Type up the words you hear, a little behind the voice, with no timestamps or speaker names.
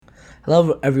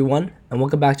Hello, everyone, and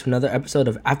welcome back to another episode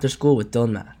of After School with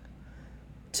Dylan Mack.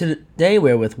 Today,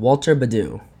 we're with Walter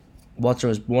Baddoo. Walter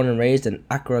was born and raised in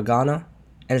Accra, Ghana,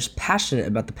 and is passionate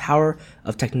about the power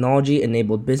of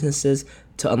technology-enabled businesses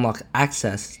to unlock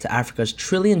access to Africa's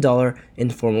trillion-dollar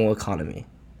informal economy.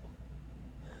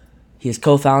 He is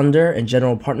co-founder and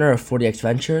general partner of 40X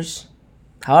Ventures.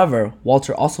 However,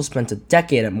 Walter also spent a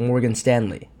decade at Morgan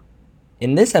Stanley.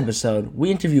 In this episode,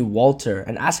 we interview Walter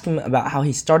and ask him about how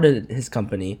he started his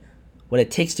company, what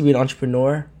it takes to be an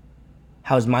entrepreneur,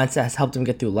 how his mindset has helped him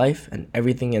get through life, and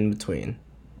everything in between.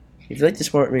 If you'd like to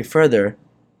support me further,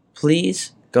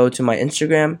 please go to my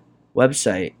Instagram,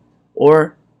 website,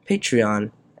 or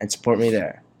Patreon and support me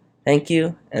there. Thank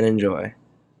you and enjoy.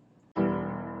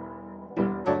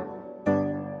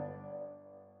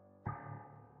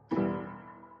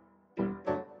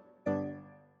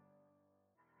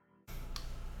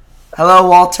 Hello,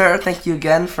 Walter. Thank you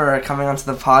again for coming onto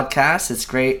the podcast. It's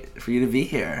great for you to be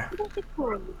here.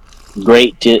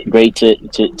 Great to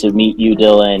meet you,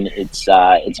 Dylan.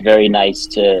 It's very nice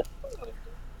to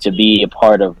be a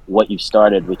part of what you've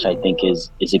started, which I think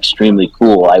is extremely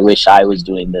cool. I wish I was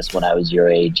doing this when I was your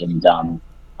age, and I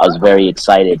was very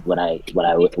excited when I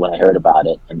heard about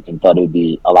it, and thought it would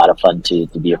be a lot of fun to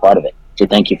be a part of it. So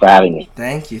thank you for having me.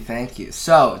 Thank you.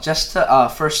 So just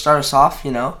to first start us off,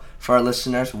 for our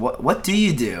listeners, what do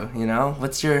you do?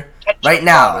 What's your right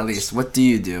now at least? What do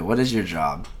you do? What is your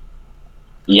job?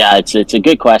 Yeah, it's a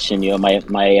good question. My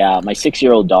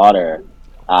 6-year-old daughter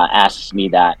asks me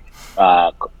that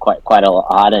quite a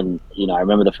lot, and I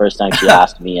remember the first time she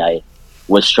asked me, I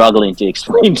was struggling to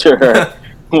explain to her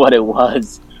what it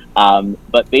was.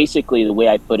 But basically, the way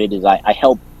I put it is, I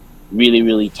help really,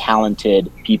 really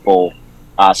talented people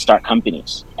start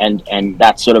companies, and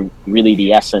that's sort of really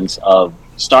the essence of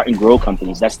start and grow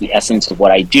companies. That's the essence of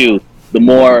what I do. The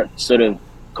more sort of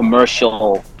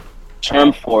commercial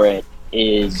term for it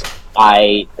is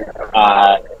I'm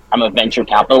a venture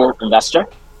capital investor,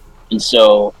 and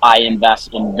so I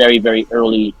invest in very, very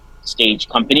early stage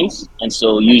companies. And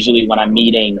so usually when I'm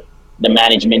meeting the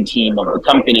management team of the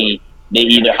company, they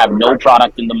either have no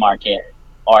product in the market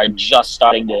or are just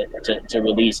starting to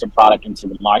release the product into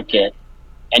the market.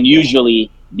 And usually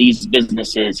these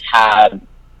businesses have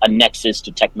a nexus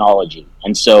to technology.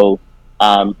 And so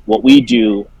what we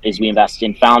do is we invest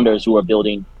in founders who are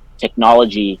building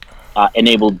technology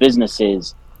enabled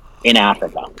businesses in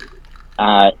Africa.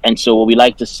 And so what we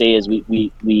like to say is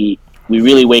we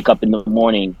really wake up in the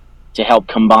morning to help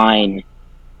combine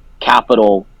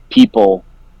capital, people,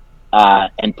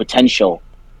 and potential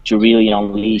to really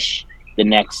unleash the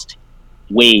next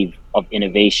wave of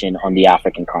innovation on the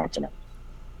African continent.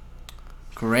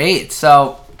 Great.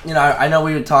 So, I know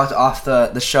we talked off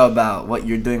the show about what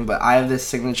you're doing, but I have this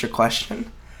signature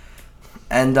question.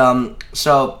 And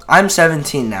so I'm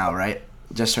 17 now, right?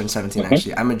 Just turned 17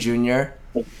 actually. I'm a junior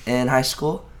in high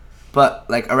school. But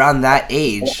like around that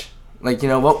age, like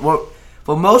what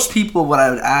most people, what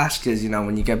I would ask is,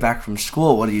 when you get back from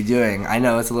school, what are you doing? I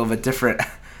know it's a little bit different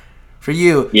for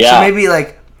you. Yeah. So maybe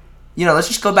let's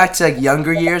just go back to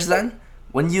younger years then.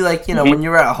 When you when you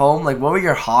were at home, what were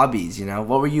your hobbies?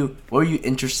 What were you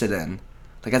interested in?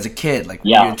 As a kid, were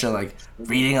you into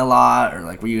reading a lot, or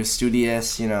were you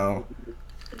studious, or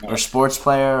sports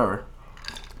player, or?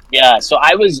 Yeah, so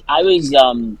I was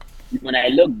when I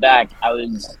look back,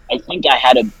 I think I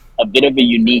had a bit of a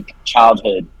unique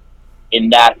childhood in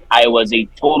that I was a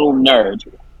total nerd,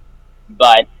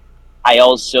 but I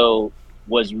also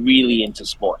was really into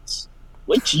sports,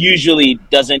 which usually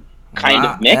doesn't kind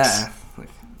of mix. Yeah.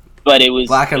 But it was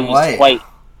black and white. Quite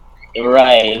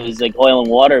right. It was like oil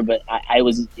and water. But I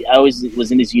was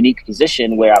in this unique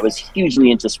position where I was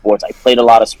hugely into sports. I played a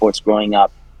lot of sports growing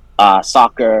up,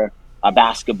 soccer,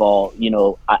 basketball.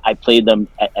 I played them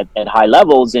at high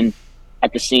levels, and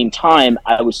at the same time,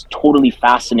 I was totally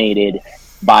fascinated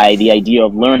by the idea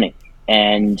of learning,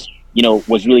 and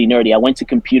was really nerdy. I went to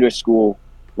computer school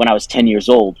when I was 10 years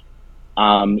old.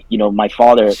 My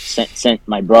father sent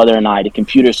my brother and I to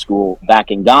computer school back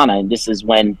in Ghana, and this is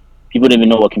when people didn't even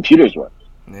know what computers were.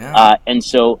 Yeah. And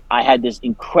so I had this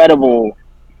incredible,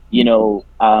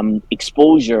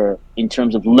 exposure in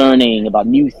terms of learning about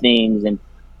new things and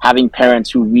having parents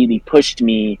who really pushed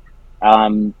me,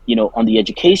 on the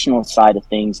educational side of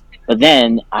things. But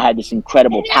then I had this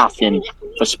incredible passion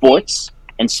for sports.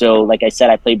 And so, like I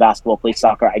said, I played basketball, played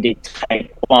soccer. I did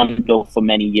taekwondo for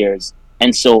many years.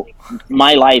 And so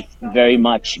my life very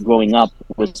much growing up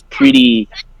was pretty,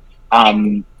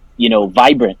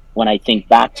 vibrant when I think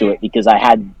back to it, because I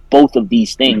had both of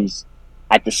these things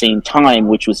at the same time,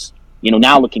 which was,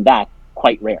 now looking back,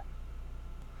 quite rare.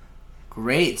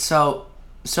 Great. So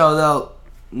though,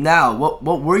 now what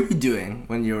were you doing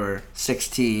when you were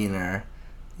 16 or,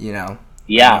 you know, I don't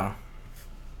Yeah. know.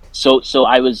 So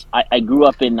I grew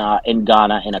up in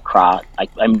Ghana in Accra.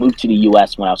 I moved to the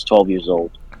U.S. when I was 12 years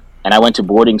old, and I went to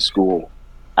boarding school,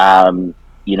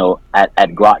 at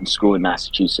Groton School in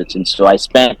Massachusetts. And so I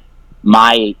spent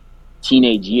my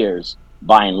teenage years,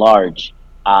 by and large,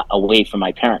 away from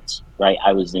my parents. Right,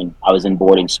 I was in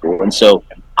boarding school, and so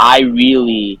I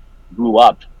really grew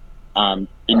up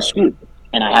in school,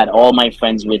 and I had all my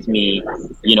friends with me,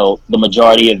 the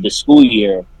majority of the school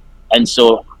year, and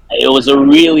so it was a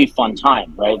really fun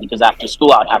time, right? Because after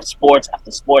school, I'd have sports.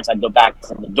 After sports, I'd go back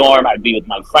to the dorm. I'd be with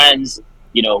my friends.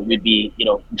 We'd be,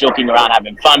 joking around,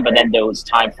 having fun. But then there was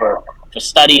time for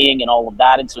studying and all of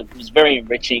that, and so it was very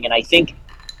enriching. And I think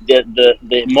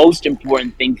the most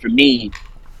important thing for me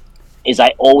is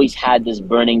I always had this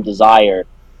burning desire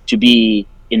to be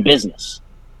in business.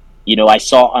 I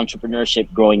saw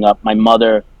entrepreneurship growing up. My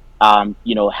mother,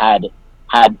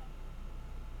 had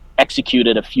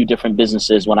executed a few different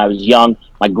businesses when I was young.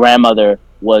 My grandmother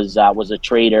was a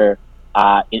trader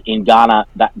in Ghana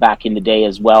back in the day,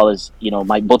 as well as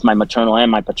my both my maternal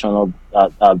and my paternal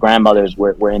grandmothers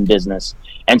were in business,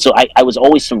 and so I was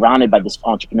always surrounded by this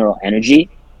entrepreneurial energy.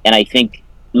 And I think,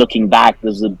 looking back,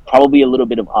 there's probably a little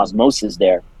bit of osmosis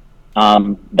there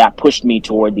that pushed me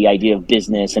toward the idea of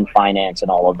business and finance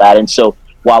and all of that. And so,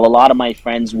 while a lot of my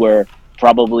friends were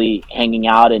probably hanging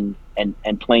out and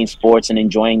playing sports and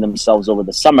enjoying themselves over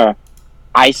the summer,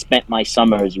 I spent my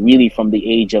summers really from the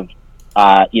age of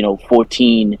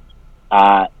 14,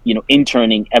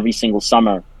 interning every single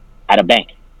summer at a bank,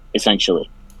 essentially.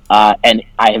 And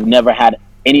I have never had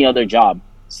any other job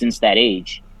since that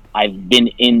age. I've been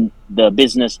in the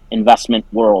business investment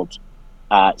world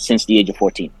since the age of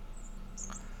 14.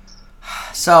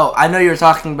 So I know you were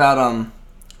talking about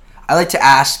I like to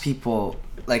ask people,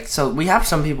 like, so we have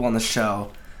some people on the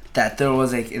show that there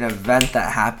was like an event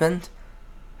that happened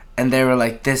and they were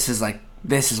like, this is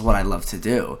what I love to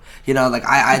do. Like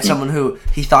I had someone who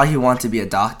he thought he wanted to be a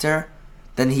doctor,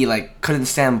 then he like couldn't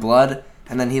stand blood,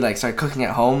 and then he like started cooking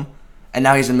at home, and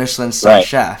now he's a Michelin star Right.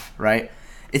 chef, right?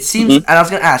 It seems, and I was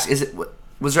gonna ask,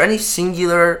 was there any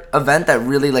singular event that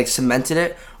really like cemented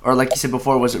it, or like you said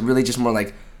before, was it really just more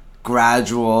like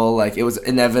gradual, like it was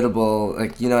inevitable,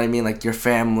 like, you know what I mean, like your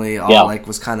family all Yeah. like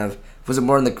was it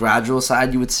more on the gradual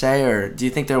side, you would say, or do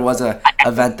you think there was a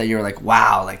event that you're like,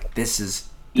 wow, like this is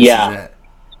Yeah. it?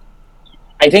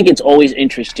 I think it's always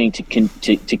interesting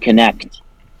to connect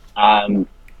um,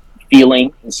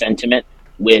 feeling and sentiment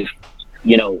with,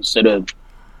 sort of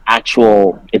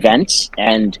actual events.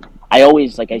 And I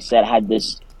always, like I said, had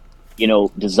this,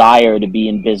 desire to be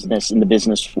in business, in the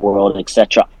business world,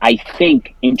 etc. I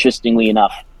think, interestingly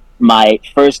enough, my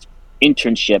first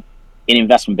internship in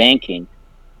investment banking,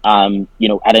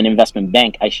 at an investment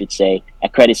bank, I should say,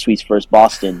 at Credit Suisse First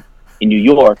Boston in New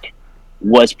York,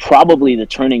 was probably the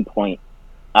turning point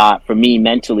for me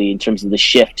mentally, in terms of the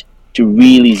shift to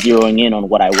really zeroing in on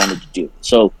what I wanted to do.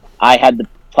 So I had the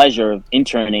pleasure of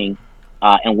interning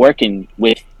and working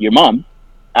with your mom,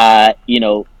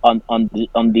 on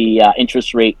the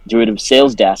interest rate derivative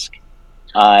sales desk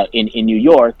in New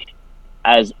York,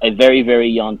 as a very, very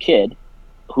young kid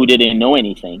who didn't know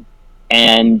anything.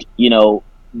 And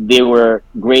they were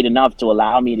great enough to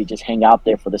allow me to just hang out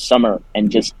there for the summer and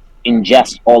just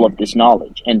ingest all of this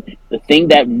knowledge. And the thing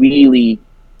that really,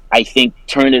 I think,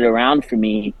 turned it around for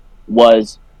me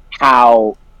was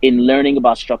how, in learning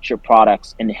about structured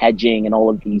products and hedging and all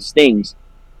of these things,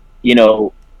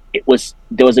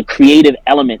 there was a creative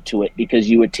element to it, because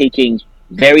you were taking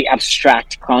very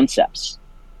abstract concepts,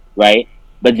 right?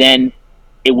 But then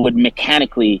it would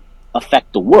mechanically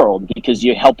affect the world, because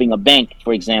you're helping a bank,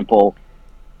 for example,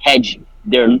 hedge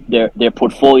their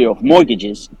portfolio of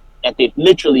mortgages that they've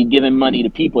literally given money to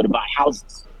people to buy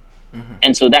houses.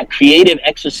 And so that creative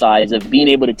exercise of being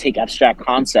able to take abstract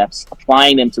concepts,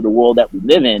 applying them to the world that we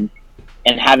live in,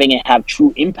 and having it have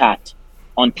true impact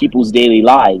on people's daily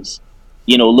lives,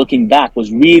 looking back, was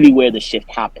really where the shift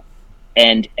happened.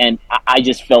 And I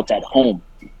just felt at home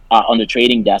on the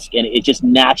trading desk, and it just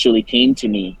naturally came to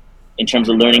me in terms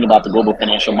of learning about the global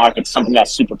financial markets, something I'm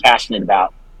super passionate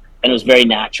about, and it was very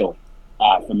natural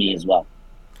for me as well.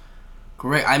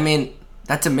 Great. I mean,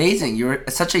 that's amazing. You're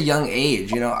at such a young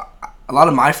age. A lot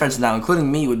of my friends now,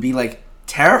 including me, would be like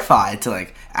terrified to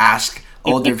like ask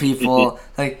older people.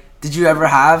 Like, did you ever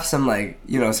have some like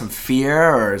some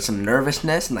fear or some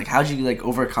nervousness, and like how'd you like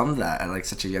overcome that at like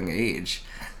such a young age?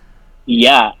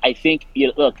 Yeah, I think,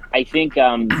 look, I think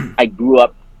I grew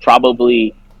up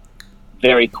probably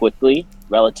very quickly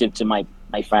relative to my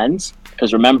friends.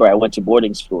 because remember, I went to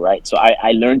boarding school, right? So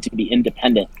I learned to be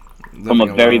independent from a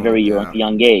Living very, alone, very yeah.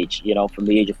 young age, from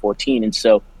the age of 14. And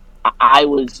so I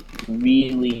was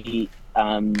really,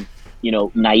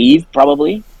 naive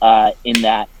probably, in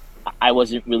that I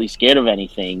wasn't really scared of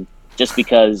anything just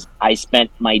because I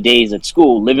spent my days at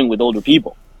school living with older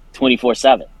people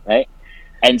 24/7, right?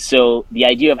 And so the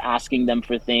idea of asking them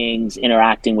for things,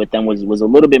 interacting with them was a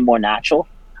little bit more natural.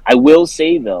 I will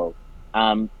say though,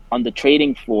 on the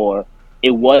trading floor, it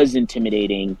was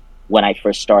intimidating when I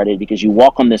first started because you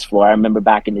walk on this floor. I remember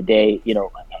back in the day,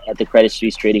 at the Credit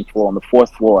Suisse trading floor on the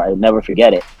fourth floor, I'll never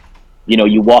forget it.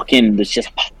 You walk in, there's just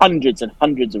hundreds and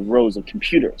hundreds of rows of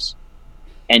computers.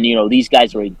 And, these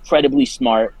guys were incredibly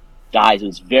smart guys. It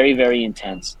was very, very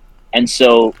intense. And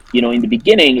so, in the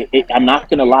beginning, I'm not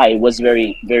going to lie, it was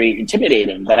very, very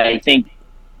intimidating. But I think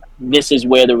this is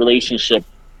where the relationship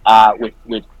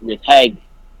with Heg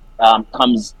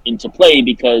comes into play,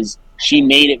 because she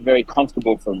made it very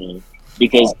comfortable for me,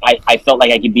 because I felt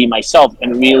like I could be myself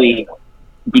and really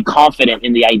be confident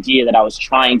in the idea that I was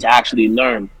trying to actually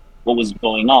learn what was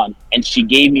going on. And she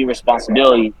gave me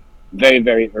responsibility very,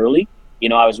 very early.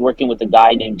 I was working with a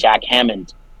guy named Jack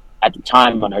Hammond at the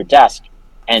time on her desk,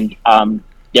 and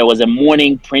there was a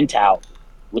morning printout,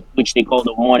 which they called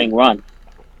the morning run,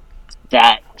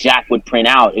 that Jack would print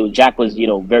out. Jack was,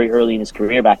 very early in his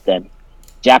career back then.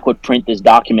 Jack would print this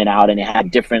document out, and it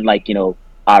had different,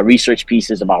 research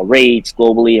pieces about rates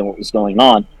globally and what was going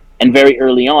on. And very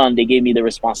early on, they gave me the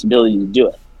responsibility to do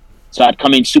it. So I'd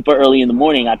come in super early in the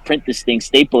morning, I'd print this thing,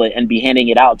 staple it, and be handing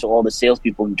it out to all the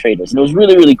salespeople and traders. And it was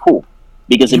really, really cool,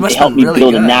 because it helped me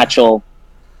build a natural.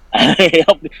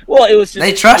 Well, it was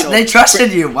just they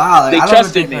trusted you. Wow, they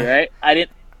trusted me, right?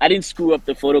 I didn't screw up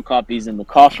the photocopies and the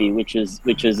coffee, which was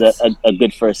a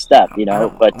good first step,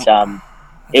 But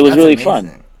it was really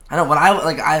fun. I know when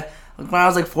I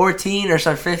was 14 or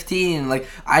 15,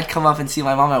 I'd come up and see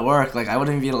my mom at work. I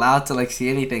wouldn't be allowed to see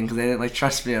anything because they didn't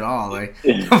trust me at all.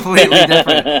 Completely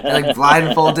different. They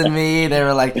blindfolded me. They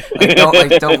were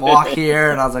don't walk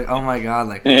here, and I was like, oh my god,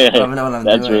 I don't even know what I'm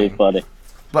doing. That's really funny.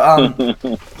 But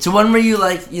so when were you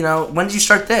when did you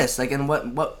start this? And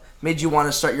what made you want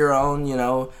to start your own?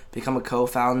 Become a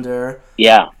co-founder.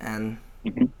 Yeah. And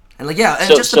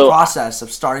just the process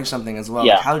of starting something as well.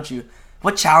 Yeah.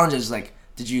 What challenges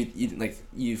did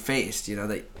you faced,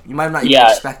 that you might have not even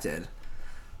expected?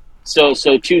 So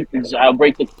I'll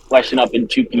break the question up in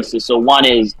two pieces. So one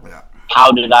is,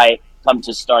 how did I come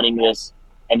to starting this?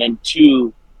 And then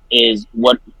two is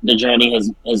what the journey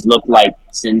has looked like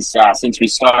since we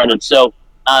started. So,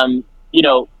 I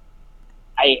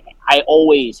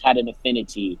always had an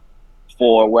affinity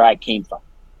for where I came from,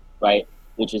 right?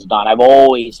 Which is Ghana. I've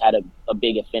always had a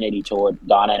big affinity toward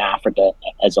Ghana and Africa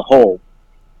as a whole.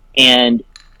 And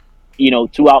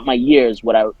throughout my years,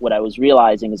 what I was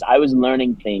realizing is I was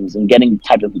learning things and getting the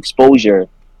type of exposure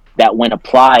that, when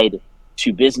applied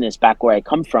to business back where I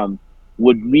come from,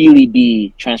 would really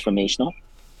be transformational.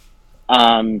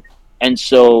 And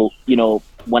so,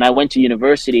 when I went to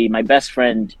university, my best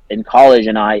friend in college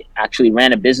and I actually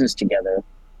ran a business together.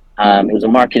 It was a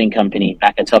marketing company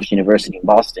back at Tufts University in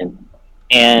Boston.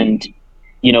 And,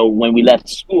 when we left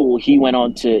school, he went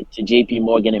on to JP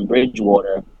Morgan in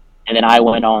Bridgewater. And then I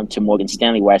went on to Morgan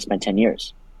Stanley, where I spent 10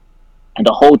 years. And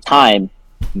the whole time,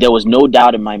 there was no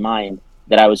doubt in my mind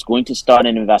that I was going to start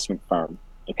an investment firm,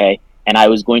 okay? And I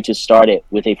was going to start it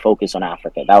with a focus on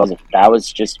Africa. That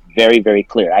was just very, very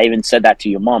clear. I even said that to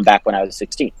your mom back when I was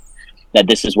 16, that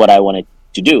this is what I wanted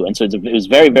to do. And so it was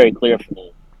very, very clear for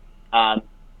me.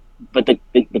 But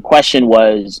the question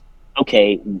was,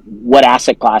 okay, what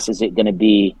asset class is it going to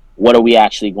be? What are we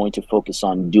actually going to focus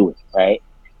on doing, right?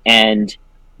 And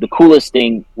the coolest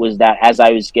thing was that as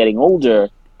I was getting older,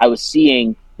 I was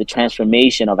seeing the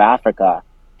transformation of Africa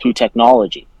through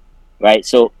technology, right?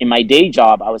 So in my day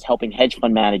job, I was helping hedge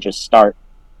fund managers start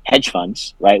hedge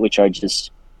funds, right, which are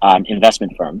just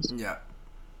investment firms. Yeah.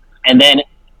 And then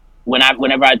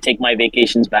whenever I'd take my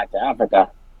vacations back to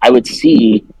Africa, I would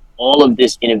see all of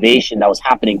this innovation that was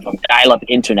happening from dial-up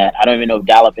internet. I don't even know if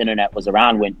dial-up internet was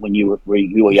around when you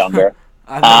were younger.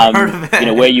 I've never heard of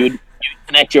it. Where you'd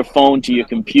connect your phone to your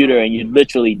computer and you'd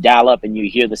literally dial up and you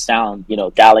hear the sound,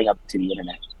 dialing up to the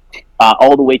internet,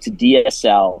 all the way to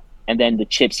DSL and then the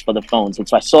chips for the phones. And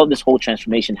so I saw this whole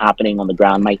transformation happening on the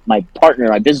ground. My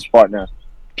business partner,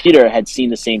 Peter, had seen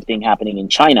the same thing happening in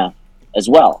China as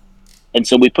well. And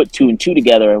so we put two and two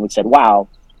together and we said, wow,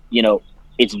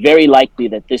 it's very likely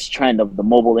that this trend of the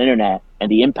mobile internet and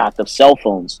the impact of cell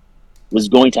phones was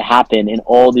going to happen in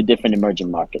all the different emerging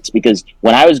markets. Because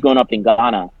when I was growing up in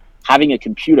Ghana, having a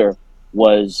computer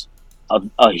was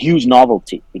a huge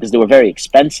novelty because they were very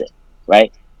expensive,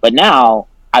 right? But now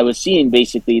I was seeing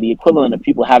basically the equivalent of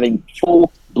people having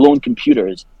full blown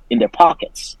computers in their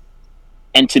pockets.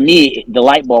 And to me, the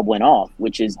light bulb went off,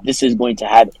 which is this is going to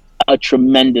have a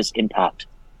tremendous impact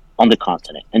on the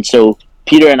continent. And so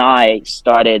Peter and I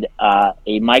started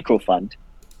a micro fund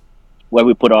where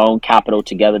we put our own capital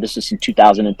together. This was in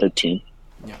 2013.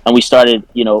 Yeah. And we started,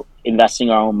 investing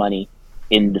our own money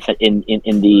in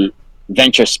the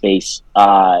venture space,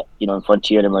 in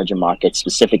frontier and emerging markets,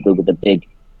 specifically with a big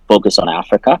focus on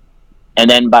Africa. And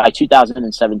then by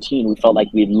 2017, we felt like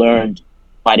we'd learned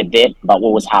quite a bit about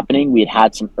what was happening. We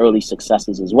had some early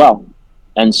successes as well.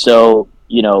 And so,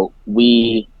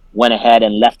 we went ahead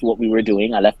and left what we were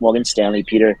doing. I left Morgan Stanley.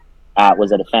 Peter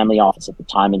was at a family office at the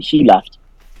time, and he left.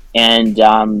 And,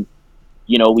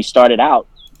 we started out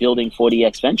building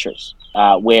 40X Ventures,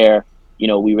 where,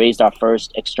 we raised our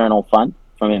first external fund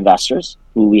from investors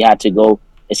who we had to go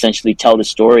essentially tell the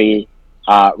story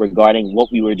regarding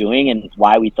what we were doing and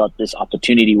why we thought this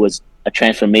opportunity was a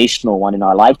transformational one in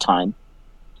our lifetime,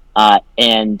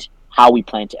 and how we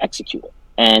plan to execute it.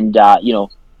 And,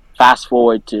 fast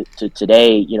forward to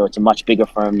today, it's a much bigger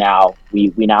firm now.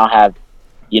 We now have,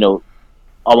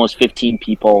 almost 15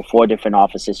 people, 4 different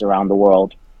offices around the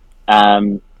world.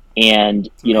 And,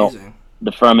 Amazing.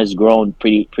 The firm has grown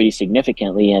pretty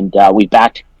significantly, and we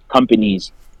backed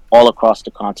companies all across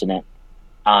the continent,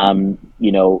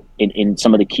 in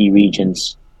some of the key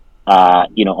regions,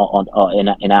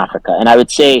 in Africa. And I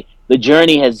would say the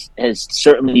journey has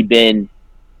certainly been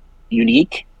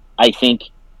unique. I think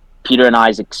Peter and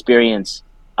I's experience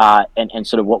and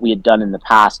sort of what we had done in the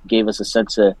past gave us a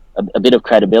sense of a bit of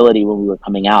credibility when we were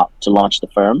coming out to launch the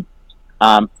firm.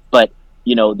 But,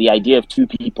 the idea of 2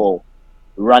 people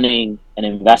running an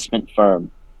investment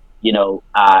firm,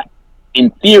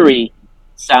 in theory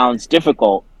sounds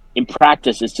difficult. In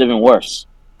practice, it's even worse.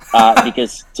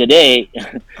 Because today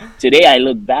I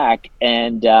look back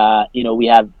and, we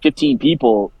have 15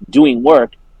 people doing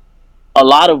work, a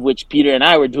lot of which Peter and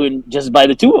I were doing just by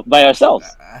ourselves.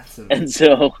 And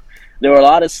so there were a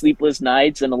lot of sleepless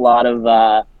nights and a lot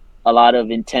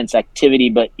of intense activity.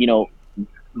 But,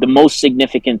 the most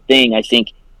significant thing, I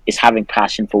think, is having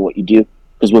passion for what you do,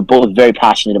 because we're both very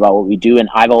passionate about what we do. And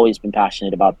I've always been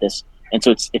passionate about this. And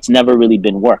so it's never really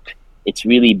been work. It's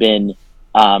really been,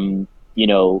 a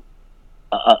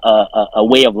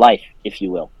way of life, if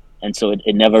you will. And so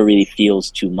it never really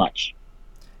feels too much.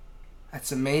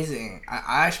 That's amazing.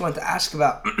 I actually want to ask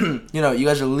about, you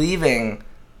guys are leaving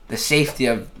the safety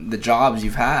of the jobs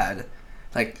you've had.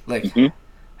 Mm-hmm.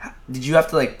 Did you have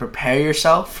to prepare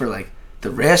yourself for the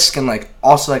risk, and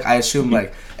also I assume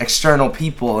external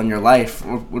people in your life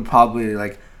would probably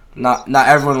not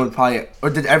everyone would probably,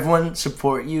 or did everyone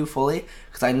support you fully?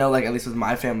 Because I know at least with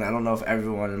my family, I don't know if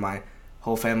everyone in my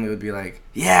whole family would be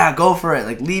yeah, go for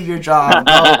it, leave your job,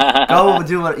 go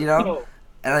do what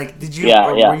And did you,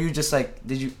 were you just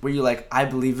were you I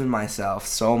believe in myself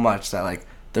so much that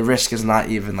the risk is not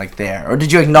even there, or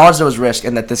did you acknowledge there was risk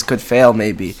and that this could fail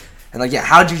maybe, and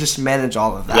how did you just manage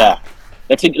all of that? Yeah,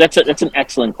 that's an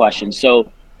excellent question.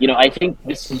 So I think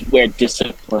this is where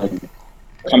discipline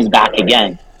comes back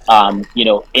again.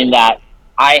 In that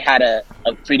I had a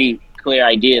pretty clear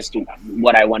idea as to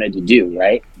what I wanted to do.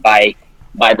 Right, by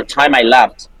the time I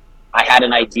left, I had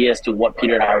an idea as to what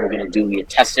Peter and I were going to do. We had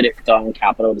tested it with our own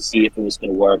capital to see if it was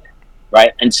going to work,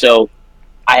 right? And so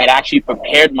I had actually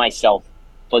prepared myself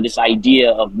for this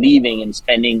idea of leaving and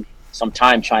spending some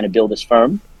time trying to build this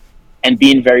firm, and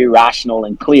being very rational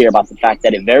and clear about the fact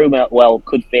that it very well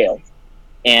could fail.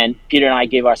 And Peter and I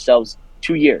gave ourselves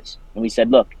 2 years, and we said,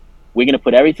 look, we're going to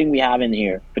put everything we have in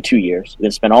here for 2 years. We're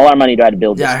going to spend all our money to try to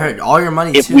build this. Yeah, I heard all your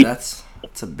money too. That's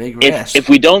a big risk. If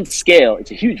we don't scale, it's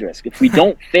a huge risk. If we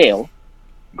don't fail,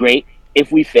 great.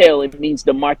 If we fail, it means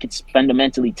the market's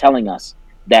fundamentally telling us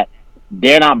that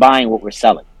they're not buying what we're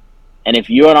selling. And if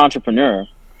you're an entrepreneur,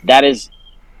 that is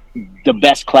the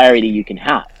best clarity you can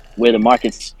have, where the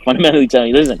market's fundamentally telling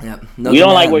you, listen, we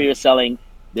don't like what you're selling.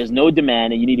 There's no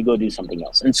demand, and you need to go do something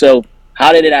else. And so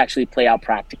how did it actually play out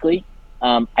practically?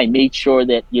 I made sure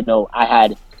that, I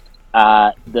had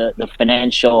the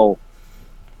financial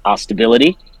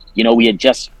stability. We had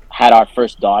just had our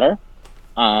first daughter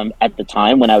at the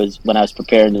time when I was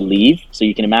preparing to leave. So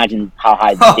you can imagine how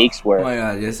high the stakes were. Oh my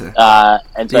God, yes, sir.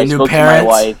 And so I spoke to my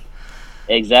wife.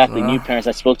 Exactly, new parents.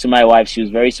 I spoke to my wife. She was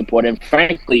very supportive. And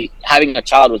frankly, having a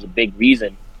child was a big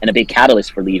reason and a big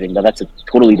catalyst for leaving, but that's a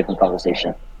totally different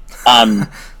conversation.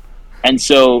 And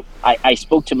so I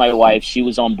spoke to my wife. She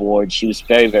was on board. She was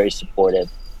very, very supportive.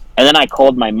 And then I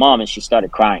called my mom, and she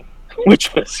started crying.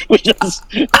 which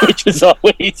was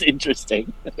always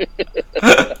interesting.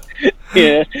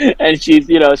 Yeah, and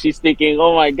she's thinking,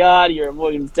 oh my God, you're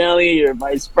Morgan Stanley, you're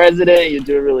vice president, you're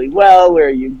doing really well. Where are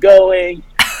you going?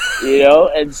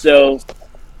 And so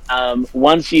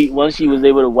once she was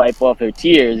able to wipe off her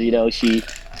tears, she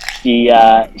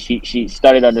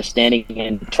started understanding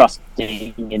and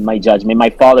trusting in my judgment. My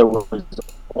father was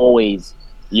always,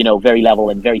 very level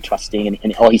and very trusting,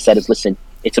 and all he said is, listen,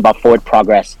 it's about forward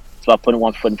progress. It's about putting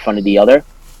one foot in front of the other.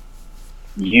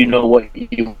 You know what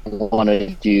you want to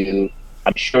do.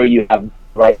 I'm sure you have the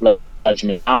right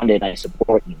judgment around it, and I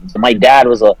support you. So my dad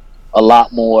was a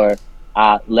lot more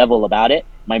level about it.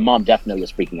 My mom definitely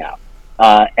was freaking out.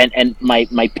 And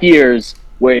my peers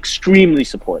were extremely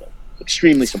supportive.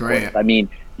 Extremely supportive. Great. I mean,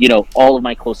 all of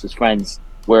my closest friends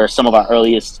were some of our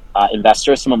earliest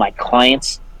investors. Some of my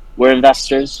clients were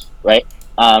investors, right?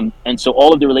 And so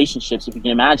all of the relationships, if you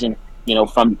can imagine,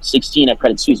 from 16 at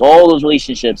Credit Suisse, all those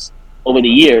relationships over the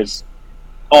years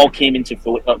all came into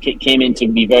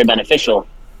be very beneficial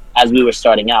as we were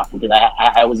starting out, because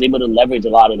I was able to leverage a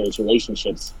lot of those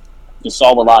relationships to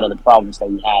solve a lot of the problems that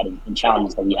we had and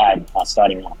challenges that we had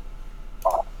starting out.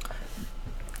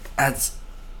 That's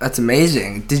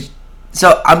amazing.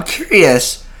 So I'm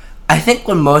curious. I think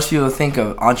when most people think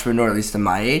of entrepreneur, at least at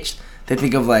my age, they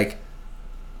think of like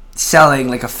selling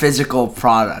like a physical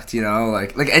product,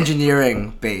 like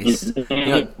engineering based.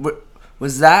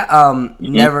 Was that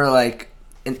never like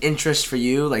an interest for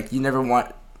you? Like you never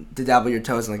want to dabble your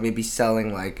toes in like maybe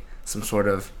selling like some sort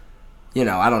of,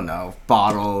 I don't know,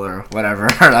 bottle or whatever.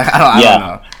 Like I don't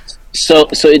know. So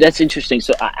that's interesting.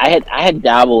 So I had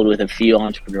dabbled with a few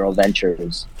entrepreneurial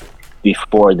ventures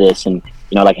before this, and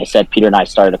like I said, Peter and I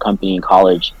started a company in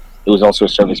college. It was also a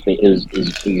service-based. It was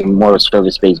more a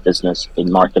service-based business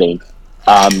in marketing.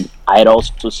 I had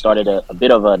also started a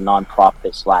bit of a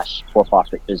non-profit /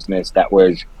 for-profit business that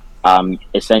was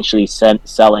essentially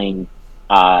selling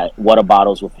water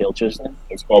bottles with filters in.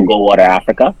 It's called Go Water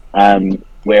Africa,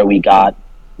 where we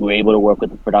were able to work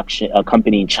with a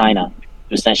company in China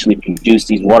to essentially produce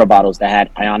these water bottles that had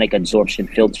ionic absorption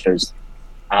filters,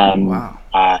 Wow.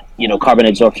 Carbon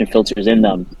absorption filters in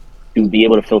them to be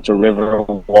able to filter river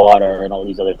water and all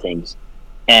these other things.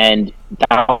 And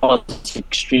that was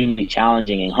extremely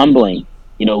challenging and humbling.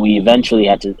 We eventually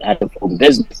had to fold the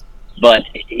business, but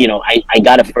I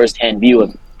got a firsthand view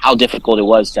of how difficult it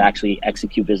was to actually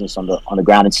execute business on the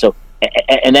ground. And so,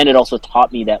 and then it also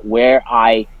taught me that where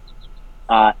I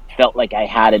felt like I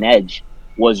had an edge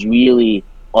was really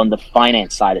on the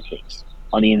finance side of things,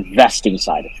 on the investing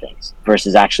side of things,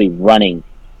 versus actually running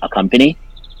a company.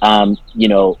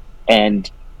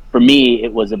 And for me,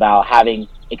 it was about having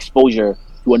exposure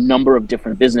to a number of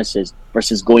different businesses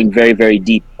versus going very, very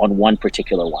deep on one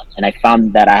particular one. And I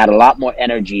found that I had a lot more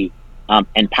energy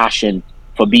and passion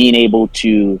for being able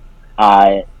to,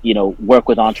 work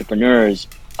with entrepreneurs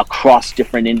across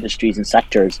different industries and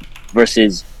sectors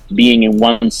versus being in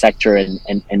one sector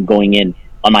and going in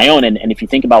on my own. And if you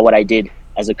think about what I did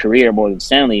as a career at Morgan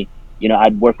Stanley,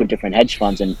 I'd work with different hedge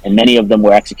funds, and many of them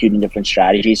were executing different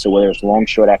strategies. So whether it's long,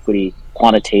 short equity,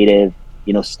 quantitative,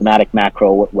 systematic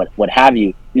macro, what have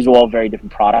you, these are all very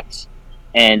different products.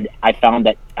 And I found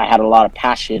that I had a lot of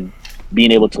passion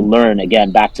being able to learn,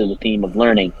 again, back to the theme of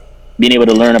learning, being able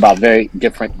to learn about very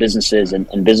different businesses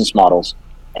and business models.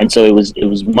 And so it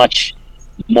was much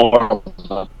more of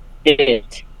a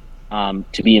fit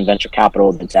to be in venture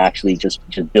capital than to actually just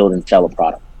build and sell a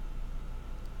product.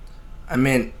 I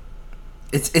mean,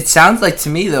 it sounds like to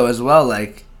me though as well,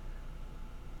 like,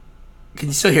 can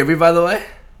you still hear me, by the way?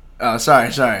 Oh, sorry.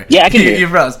 Yeah, I can hear you. You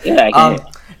froze. Yeah, I can hear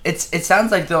you. It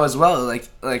sounds like though as well, like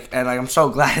and I'm so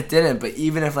glad it didn't, but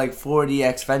even if like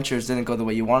 4DX Ventures didn't go the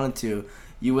way you wanted to,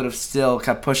 you would have still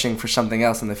kept pushing for something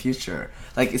else in the future.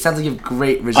 Like, it sounds like you have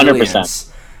great resilience.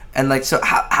 100%. And like, so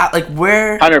how like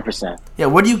where 100%. Yeah,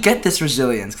 where do you get this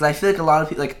resilience? Because I feel like a lot of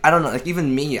people, like, I don't know, like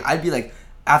even me, I'd be like,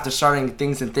 after starting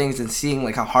things and seeing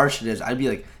like how harsh it is, I'd be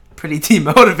like pretty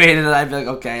demotivated, and I'd be like,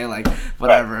 okay, like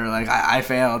whatever, like I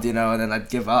failed, and then I'd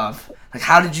give up. Like,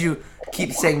 how did you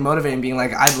keep staying motivated and being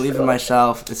like, I believe in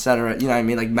myself, etc.? You know what I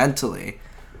mean? Like, mentally,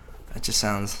 that just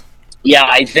sounds. Yeah,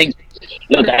 I think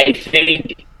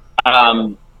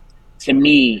to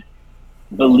me,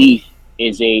 belief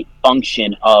is a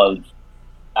function of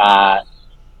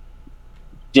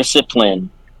discipline,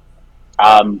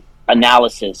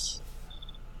 analysis,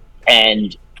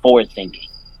 and forward thinking.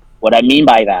 What I mean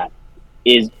by that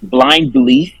is blind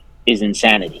belief is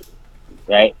insanity,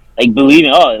 right? Like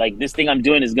believing, like this thing I'm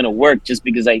doing is going to work just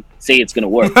because I say it's going to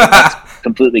work.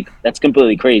 That's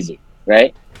completely crazy,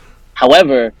 right?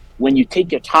 However, when you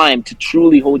take your time to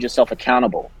truly hold yourself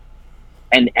accountable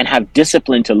and have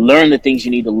discipline to learn the things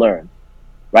you need to learn,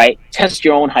 right? Test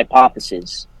your own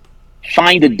hypothesis,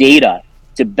 find the data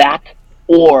to back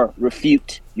or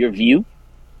refute your view.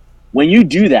 When you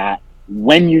do that,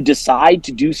 when you decide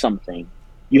to do something,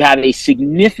 you have a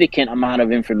significant amount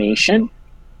of information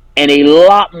and a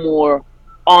lot more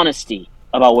honesty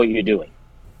about what you're doing.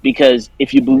 Because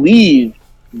if you believe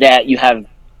that you have,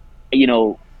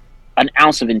 an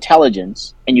ounce of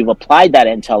intelligence and you've applied that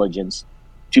intelligence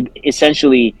to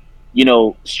essentially,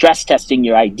 stress testing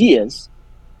your ideas,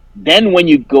 then when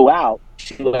you go out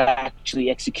to actually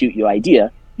execute your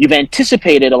idea, you've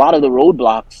anticipated a lot of the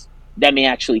roadblocks that may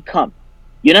actually come.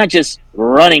 You're not just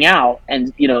running out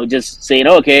and, just saying,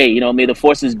 okay, may the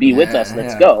forces be with us.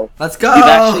 Let's go. Let's go. You've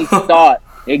actually thought,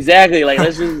 exactly, like,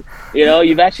 this is,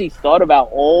 you've actually thought about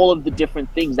all of the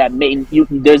different things that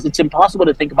it's impossible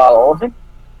to think about all of it,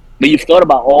 but you've thought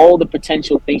about all the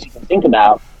potential things you can think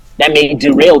about that may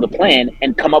derail the plan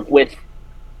and come up with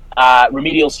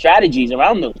remedial strategies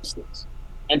around those things.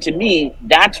 And to me,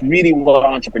 that's really what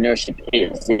entrepreneurship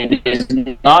is. It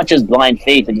is not just blind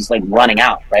faith and just like running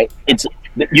out, right? It's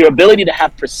your ability to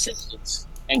have persistence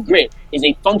and grit is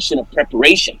a function of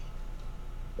preparation,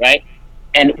 right?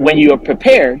 And when you're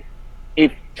prepared,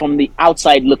 if from the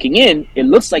outside looking in, it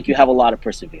looks like you have a lot of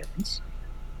perseverance.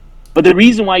 But the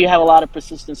reason why you have a lot of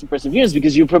persistence and perseverance is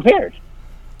because you're prepared.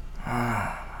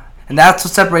 And that's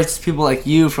what separates people like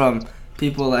you from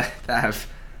people that have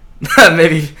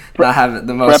maybe not have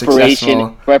the most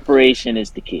successful. Preparation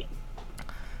is the key.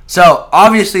 So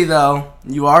obviously, though,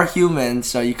 you are human,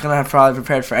 so you couldn't have probably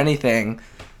prepared for anything.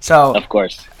 So of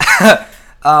course.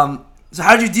 So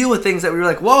how did you deal with things that we were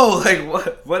like, whoa, like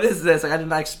what is this? Like I did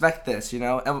not expect this, And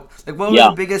like what were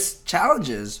the biggest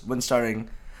challenges when starting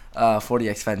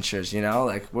 40X Ventures?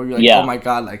 Like where you're like, oh my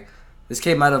god, like this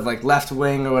came out of like left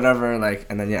wing or whatever, like,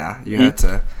 and then you had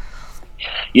to.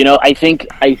 I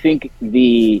think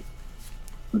the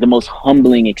most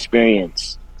humbling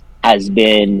experience has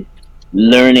been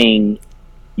learning,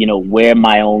 where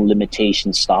my own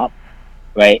limitations stop,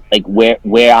 right? Like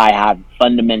where I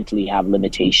fundamentally have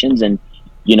limitations and,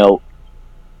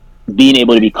 being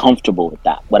able to be comfortable with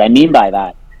that. What I mean by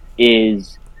that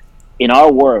is in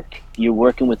our work, you're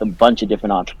working with a bunch of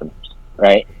different entrepreneurs,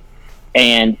 right?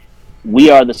 And we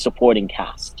are the supporting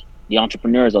cast. The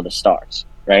entrepreneurs are the stars,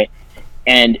 right?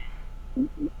 And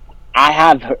I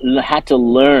have had to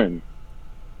learn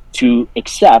to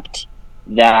accept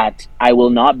that I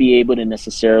will not be able to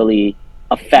necessarily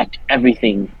affect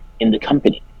everything in the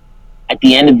company. At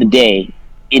the end of the day,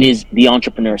 it is the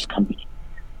entrepreneur's company.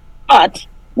 But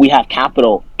we have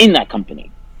capital in that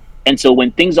company. And so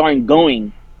when things aren't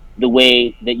going the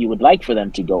way that you would like for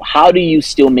them to go, how do you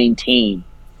still maintain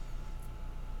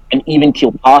an even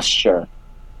keel posture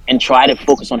and try to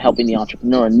focus on helping the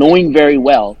entrepreneur, knowing very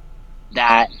well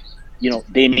that,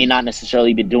 they may not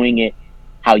necessarily be doing it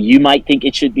how you might think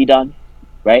it should be done,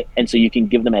 right? And so you can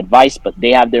give them advice, but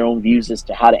they have their own views as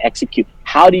to how to execute.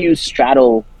 How do you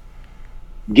straddle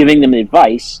giving them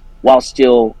advice while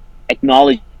still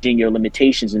acknowledging your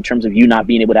limitations in terms of you not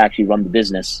being able to actually run the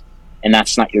business, and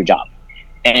that's not your job?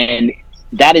 And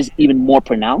that is even more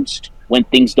pronounced when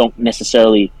things don't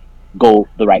necessarily go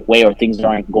the right way or things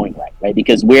aren't going right?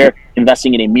 Because we're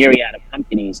investing in a myriad of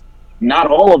companies.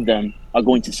 Not all of them are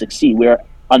going to succeed. We're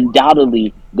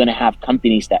undoubtedly going to have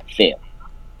companies that fail.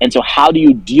 And so how do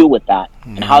you deal with that?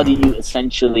 And how do you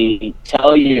essentially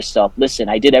tell yourself, listen,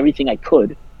 I did everything I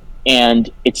could and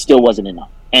it still wasn't enough.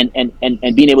 And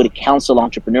being able to counsel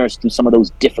entrepreneurs through some of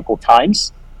those difficult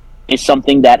times is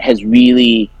something that has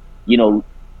really,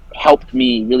 helped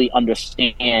me really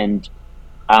understand,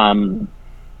 how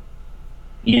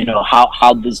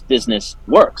this business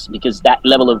works, because that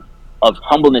level of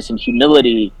humbleness and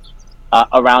humility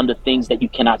around the things that you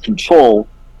cannot control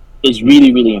is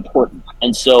really, really important.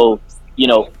 And so,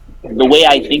 the way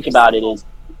I think about it is,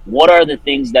 what are the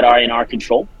things that are in our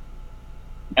control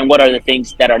and what are the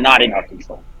things that are not in our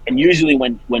control? And usually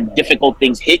when difficult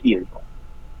things hit you,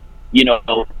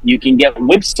 you can get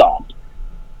whipsawed.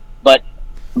 But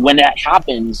when that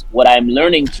happens, what I'm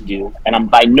learning to do, and I'm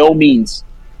by no means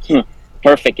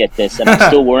perfect at this, and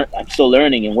I'm still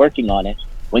learning and working on it.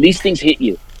 When these things hit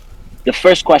you, the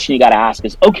first question you got to ask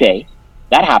is, okay,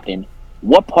 that happened.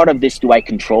 What part of this do I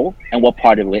control, and what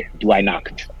part of it do I not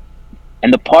control?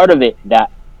 And the part of it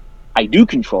that I do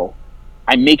control,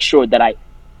 I make sure that I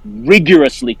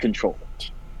rigorously control it,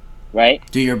 right?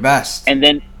 Do your best. And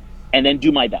then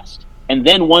do my best. And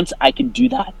then once I can do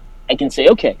that, I can say,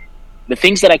 okay, the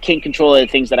things that I can't control are the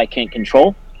things that I can't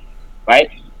control, right?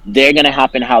 They're going to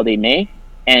happen how they may.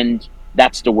 And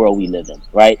that's the world we live in,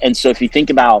 right? And so if you think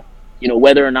about,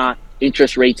 whether or not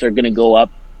interest rates are going to go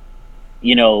up,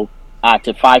 to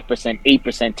 5%,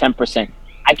 8%, 10%,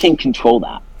 I can control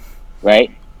that,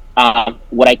 right?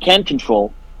 What I can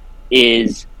control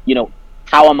is,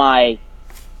 how am I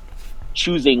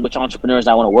choosing which entrepreneurs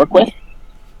I want to work with?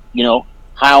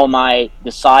 How am I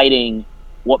deciding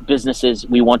what businesses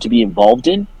we want to be involved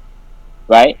in,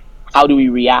 right? How do we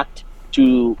react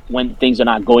to when things are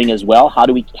not going as well? How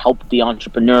do we help the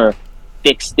entrepreneur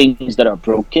fix things that are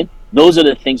broken? Those are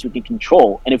the things we can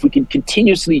control. And if we can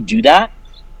continuously do that,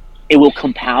 it will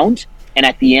compound. And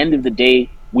at the end of the day,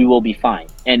 we will be fine.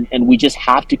 And we just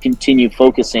have to continue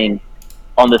focusing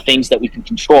on the things that we can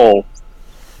control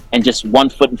and just one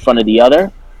foot in front of the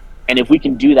other. And if we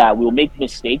can do that, we'll make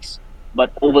mistakes.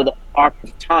 But over the arc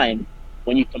of time,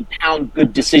 when you compound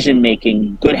good decision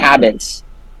making, good habits,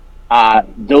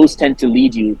 those tend to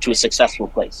lead you to a successful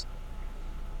place.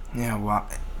 Yeah, wow.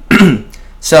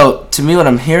 So to me, what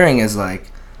I'm hearing is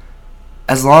like,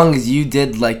 as long as you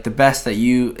did like the best that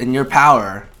you in your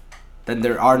power, then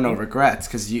there are no regrets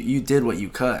because you did what you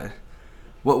could.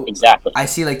 Exactly. I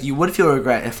see, like, you would feel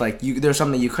regret if like there's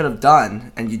something you could have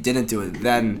done and you didn't do it.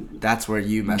 Then that's where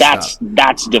you messed up.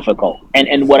 That's difficult.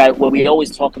 And what we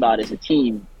always talk about as a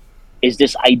team is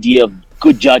this idea of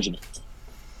good judgment,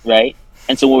 right?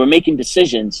 And so when we're making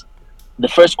decisions, the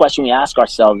first question we ask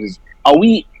ourselves is, are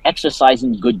we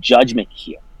exercising good judgment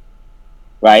here,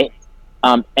 right?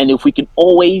 And if we can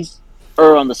always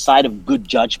err on the side of good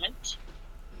judgment,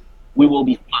 we will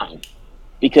be fine,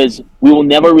 because we will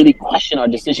never really question our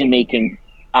decision making.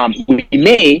 We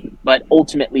may, but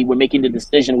ultimately we're making the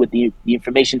decision with the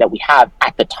information that we have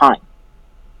at the time.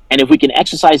 And if we can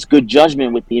exercise good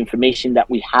judgment with the information that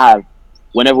we have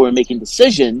whenever we're making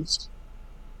decisions,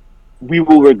 we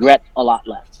will regret a lot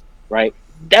less, right?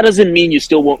 That doesn't mean you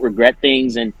still won't regret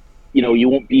things, and you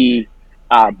won't be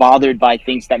bothered by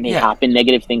things that may happen,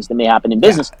 negative things that may happen in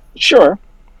business. Sure,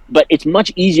 but it's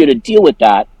much easier to deal with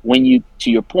that when you, to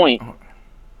your point,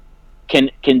 can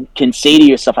say to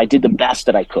yourself, I did the best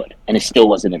that I could, and it still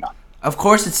wasn't enough. Of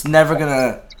course, it's never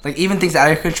gonna, like, even things out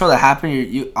of your control that happen.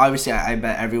 You obviously, I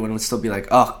bet everyone would still be like,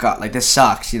 oh god, like this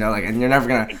sucks, like, and you're never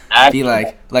gonna be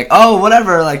like oh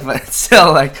whatever, like, but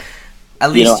still, like,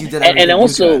 at least you did everything. And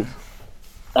also,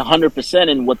 100%.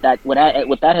 And what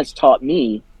that has taught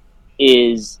me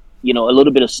is, a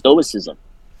little bit of stoicism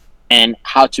and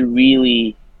how to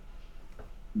really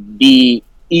be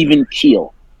even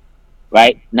keel,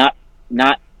 right? Not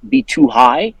be too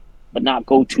high, but not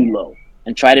go too low,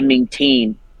 and try to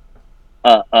maintain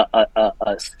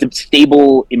a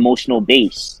stable emotional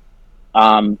base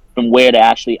from where to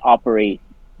actually operate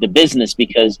the business.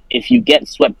 Because if you get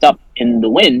swept up in the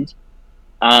wind,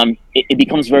 it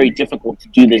becomes very difficult to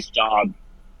do this job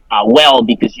well,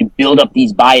 because you build up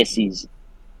these biases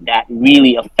that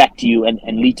really affect you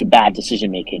and lead to bad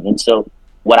decision making. And so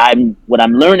what I'm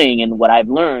learning, and what I've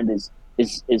learned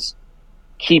is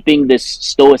keeping this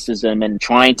stoicism and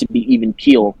trying to be even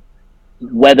keel,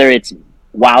 whether it's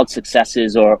wild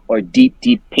successes or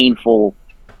deep painful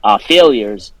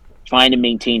failures, trying to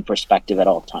maintain perspective at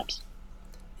all times.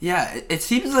 Yeah, it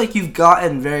seems like you've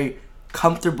gotten very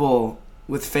comfortable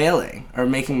with failing or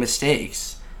making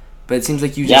mistakes, but it seems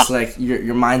like you just like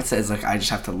your mindset is like, I just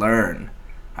have to learn.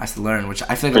 Which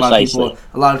I feel like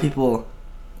a lot of people,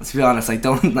 let's be honest, like,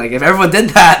 don't, like, if everyone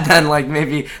did that, then like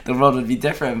maybe the world would be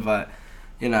different. But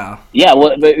yeah,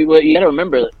 but you gotta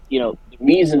remember, the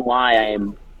reason why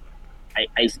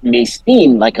I may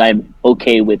seem like I'm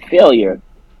okay with failure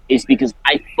is because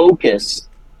I focus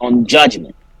on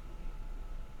judgment,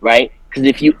 right? Because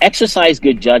if you exercise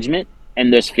good judgment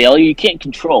and there's failure, you can't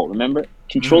control. Remember,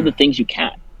 control the things you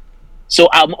can. So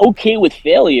I'm okay with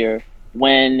failure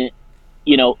when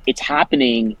it's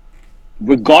happening,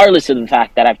 regardless of the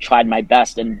fact that I've tried my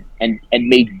best and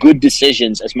made good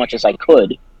decisions as much as I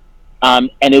could,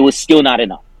 and it was still not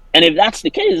enough. And if that's the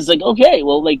case, it's like, okay,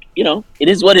 well, like, it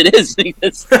is what it is.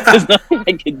 There's nothing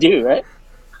I can do, right?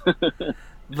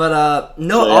 But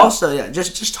also,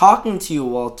 just talking to you,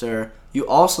 Walter, you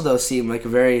also though seem like a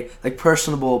very like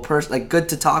personable person, like good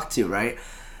to talk to, right?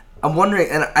 I'm wondering,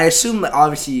 and I assume that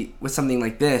obviously with something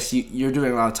like this, you're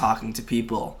doing a lot of talking to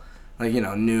people, like,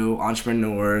 new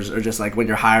entrepreneurs, or just like when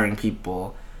you're hiring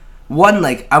people. One,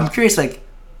 like, I'm curious, like,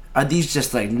 are these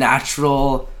just like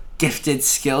natural gifted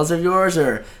skills of yours,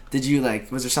 or did you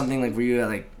was there something like where you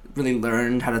like really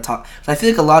learned how to talk? I feel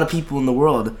like a lot of people in the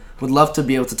world would love to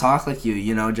be able to talk like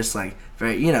you, just like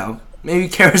very, maybe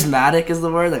charismatic is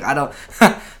the word, like, I don't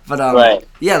but right.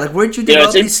 Yeah, like, where'd you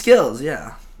develop these skills?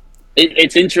 Yeah,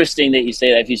 it's interesting that you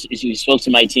say that. If you spoke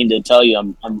to my team, they'll tell you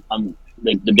I'm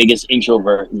like the biggest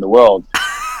introvert in the world.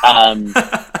 Um,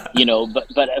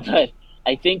 but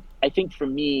I think for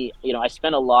me, I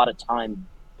spend a lot of time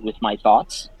with my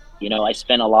thoughts. I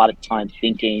spend a lot of time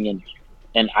thinking,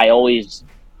 and I always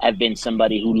have been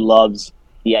somebody who loves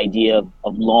the idea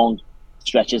of long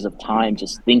stretches of time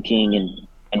just thinking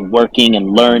and working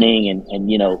and learning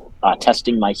and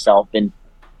testing myself. And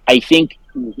I think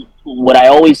what I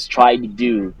always try to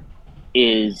do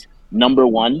is, number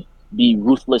one, be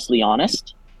ruthlessly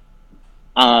honest,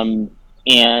 um,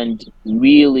 and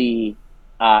really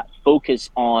focus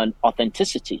on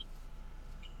authenticity.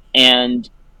 And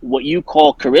what you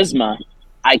call charisma,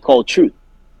 I call truth,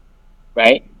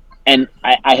 right? And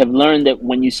I have learned that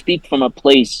when you speak from a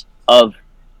place of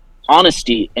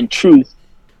honesty and truth,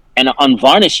 and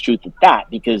unvarnished truth at that,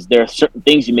 because there are certain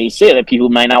things you may say that people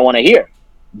might not want to hear,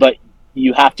 but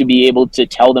you have to be able to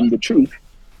tell them the truth,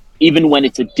 even when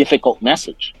it's a difficult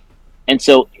message. And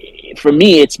so for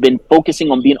me, it's been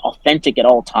focusing on being authentic at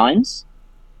all times,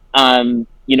 being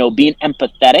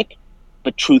empathetic,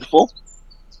 but truthful,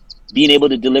 being able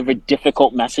to deliver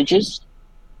difficult messages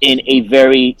in a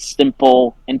very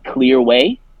simple and clear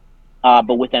way,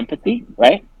 but with empathy,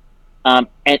 right?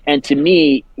 And to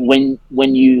me, when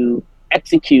you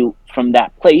execute from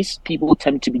that place, people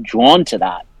tend to be drawn to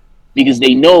that because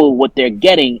they know what they're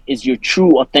getting is your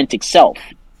true, authentic self,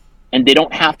 and they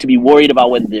don't have to be worried about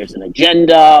whether there's an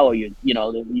agenda or you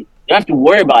don't have to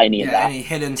worry about any of that. Any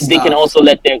hidden They can stuff. also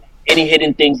let their any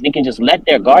hidden things. They can just let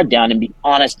their guard down and be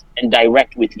honest and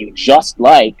direct with you, just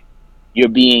like you're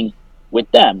being with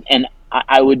them. And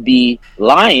I would be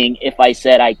lying if I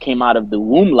said I came out of the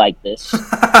womb like this.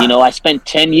 I spent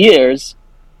 10 years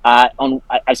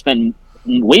I spent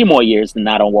way more years than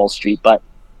that on Wall Street, but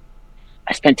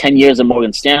I spent 10 years at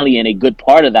Morgan Stanley, and a good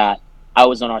part of that, I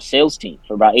was on our sales team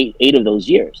for about eight of those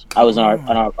years. I was on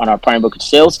our prime brokerage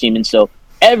sales team. And so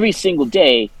every single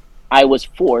day I was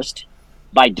forced,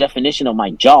 by definition of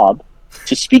my job,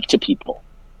 to speak to people.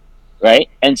 Right.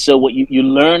 And so what you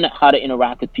learn how to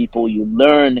interact with people, you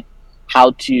learn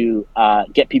how to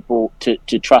get people to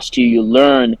trust you, you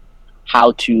learn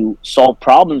how to solve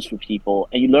problems for people,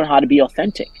 and you learn how to be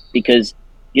authentic, because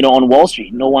on Wall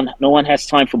Street, no one has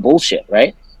time for bullshit,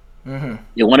 right? Mm-hmm.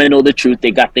 They want to know the truth.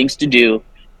 They got things to do.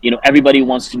 Everybody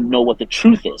wants to know what the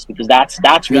truth is, because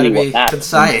that's really what matters.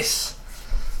 Concise.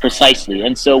 Precisely.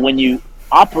 And so when you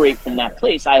operate from that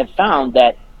place, I have found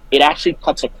that it actually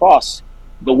cuts across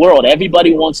the world.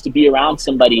 Everybody wants to be around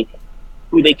somebody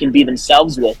who they can be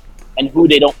themselves with, and who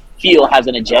they don't feel has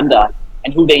an agenda,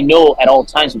 and who they know at all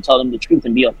times will tell them the truth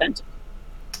and be authentic.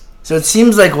 So it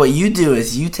seems like what you do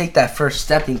is you take that first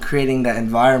step in creating that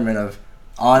environment of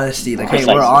honesty. Like,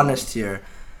 Precisely. Hey, we're honest here.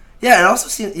 Yeah, it also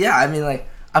seems,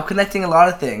 I'm connecting a lot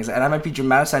of things, and I might be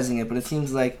dramatizing it, but it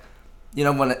seems like,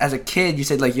 when as a kid, you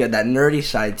said like you had that nerdy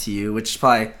side to you, which is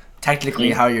probably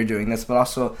technically how you're doing this, but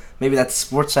also maybe that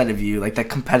sports side of you, like that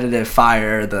competitive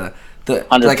fire, the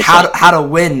 100%. like how to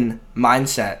win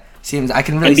mindset. Seems I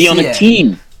can really and be see on a it.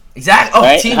 Team. Exactly. Oh,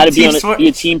 right? team. How to team be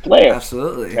a team player.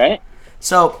 Absolutely. Right.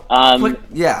 So,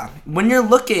 when you're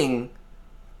looking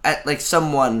at like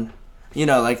someone,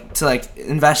 like to like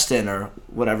invest in or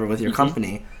whatever with your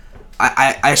company,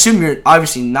 I assume you're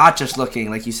obviously not just looking,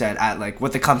 like you said, at like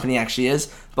what the company actually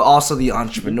is, but also the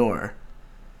entrepreneur.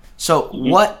 So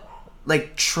what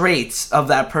like traits of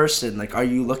that person like are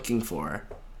you looking for?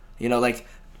 Like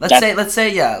let's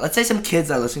say some kids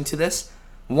that are listening to this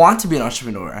want to be an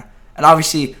entrepreneur, and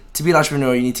obviously to be an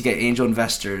entrepreneur you need to get angel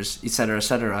investors, etc.,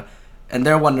 etc. And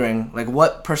they're wondering like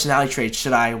what personality traits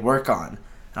should I work on? And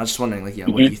I was just wondering like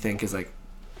what do you think is like?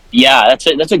 Yeah,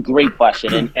 that's a great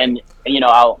question, and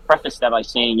I'll preface that by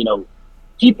saying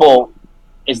people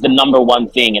is the number one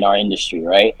thing in our industry,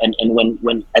 right? And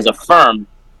when as a firm,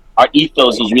 our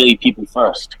ethos is really people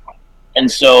first, and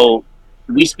so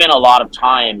we spend a lot of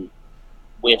time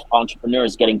with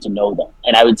entrepreneurs getting to know them.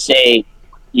 And I would say,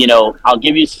 I'll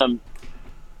give you some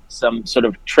sort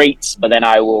of traits, but then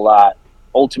I will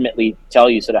ultimately tell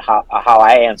you sort of how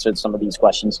I answered some of these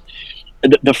questions.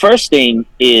 The first thing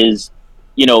is,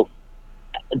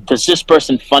 does this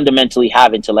person fundamentally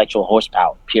have intellectual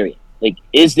horsepower, period? Like,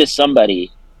 is this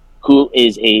somebody who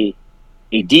is a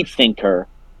deep thinker,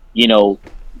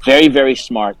 very, very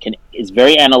smart, is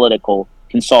very analytical,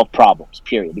 can solve problems,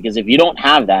 period? Because if you don't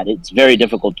have that, it's very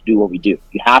difficult to do what we do.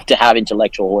 You have to have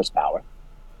intellectual horsepower.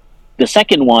 The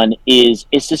second one is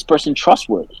this person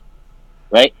trustworthy,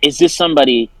 right? Is this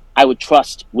somebody I would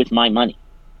trust with my money,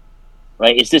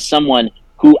 right? Is this someone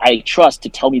who I trust to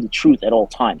tell me the truth at all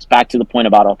times? Back to the point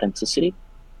about authenticity.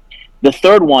 The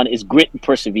third one is grit and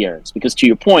perseverance, because to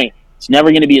your point, It's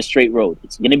never going to be a straight road.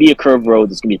 It's going to be a curved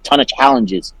road. There's going to be a ton of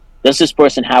challenges. Does this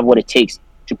person have what it takes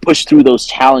to push through those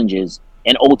challenges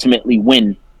and ultimately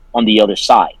win on the other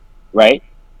side, right?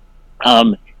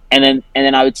 And then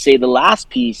I would say the last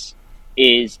piece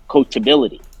is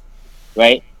coachability,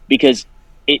 right? Because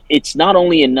it's not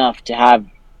only enough to have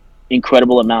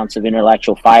incredible amounts of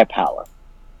intellectual firepower.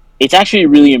 It's actually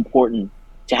really important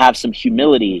to have some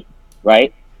humility,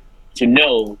 right? To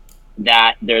know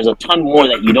that there's a ton more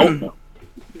that you don't know,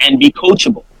 and be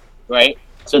coachable, right?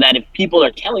 So that if people are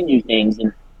telling you things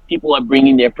and people are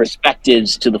bringing their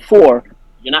perspectives to the fore,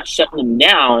 you're not shutting them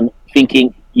down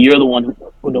thinking you're the one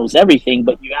who knows everything,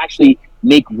 but you actually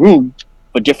make room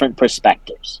for different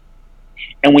perspectives.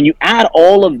 And when you add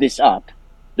all of this up,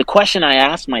 the question I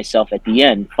ask myself at the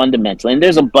end, fundamentally, and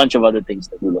there's a bunch of other things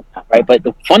that we look at, right? But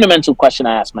the fundamental question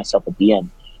I ask myself at the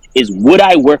end is, would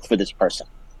I work for this person?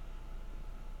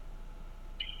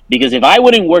 Because if I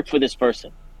wouldn't work for this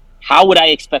person, how would I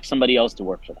expect somebody else to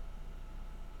work for them?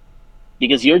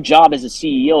 Because your job as a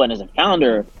CEO and as a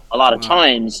founder, a lot of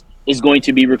times, is going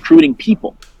to be recruiting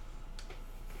people,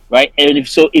 right? And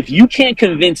if you can't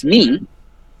convince me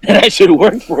that I should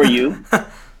work for you,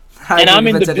 and I'm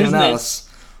in the business,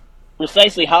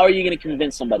 precisely, how are you going to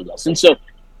convince somebody else? And so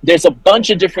there's a bunch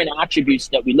of different attributes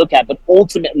that we look at, but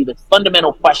ultimately the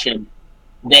fundamental question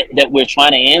that we're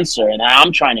trying to answer, and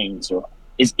I'm trying to answer,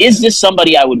 is this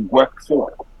somebody I would work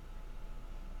for?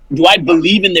 Do I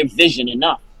believe in their vision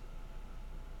enough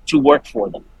to work for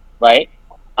them, right?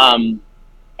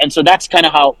 And so that's kind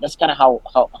of how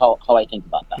I think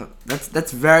about that.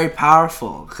 That's very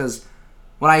powerful, because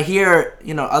when I hear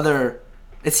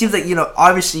it seems like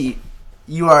obviously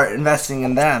you are investing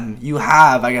in them. You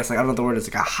have, I guess, I don't know what the word is,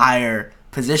 a higher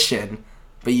position,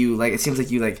 but you it seems like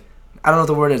you I don't know what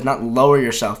the word is, not lower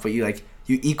yourself, but you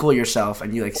equal yourself,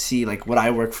 and you see would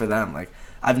I work for them?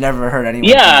 I've never heard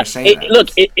anyone say that. Look,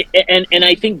 and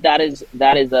I think that is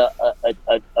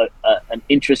an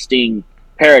interesting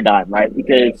paradigm, right?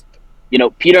 Because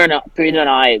Peter and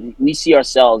I, we see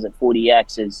ourselves at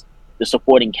 40X as the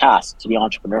supporting cast to the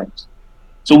entrepreneurs.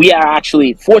 So we are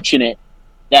actually fortunate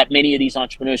that many of these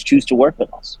entrepreneurs choose to work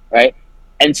with us, right?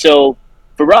 And so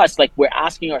for us, we're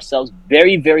asking ourselves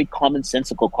very, very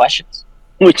commonsensical questions,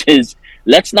 which is,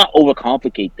 let's not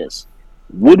overcomplicate this.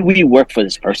 Would we work for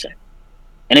this person?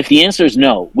 And if the answer is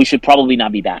no, we should probably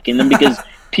not be backing them, because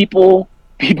people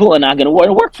are not going to want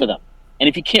to work for them. And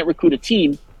if you can't recruit a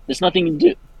team, there's nothing to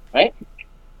do, right?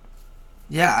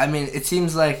 Yeah, I mean, it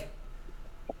seems like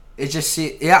I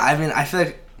feel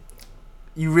like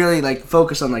you really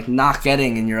focus on not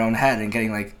getting in your own head and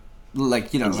getting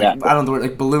exactly. I don't know the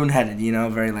word, balloon headed,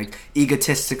 very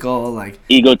egotistical, right?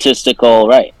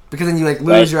 Because then you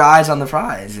lose your eyes on the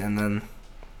prize, and then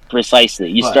precisely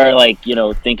you start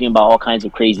thinking about all kinds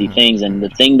of crazy things, and the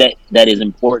thing that is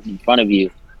important in front of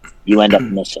you, you end up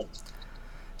missing.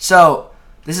 So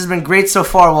this has been great so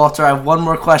far, Walter. I have one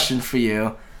more question for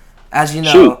you. As you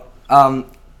know,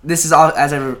 this is all,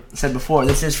 as I said before,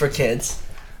 this is for kids.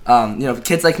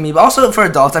 Kids like me, but also for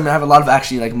adults. I mean, I have a lot of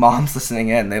actually moms listening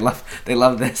in. They love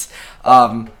this.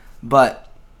 But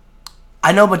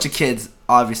I know a bunch of kids,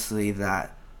 obviously,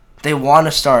 that they want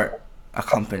to start a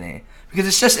company, because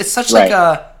it's such right.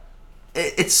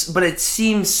 but it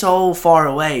seems so far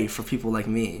away for people like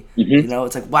me. Mm-hmm.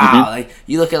 It's wow,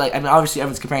 you look at obviously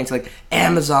everyone's comparing to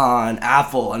Amazon,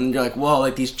 Apple, and you're whoa,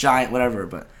 these giant whatever.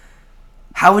 But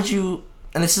how would you?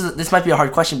 And this might be a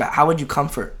hard question, but how would you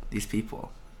comfort these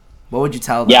people? What would you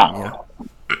tell them? Yeah.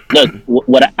 Look,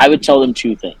 what I would tell them,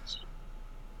 two things.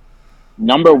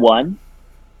 Number one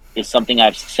is something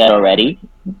I've said already,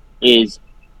 is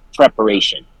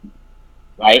preparation,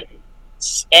 right?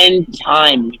 Spend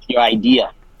time with your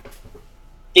idea.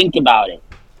 Think about it.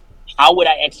 How would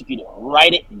I execute it?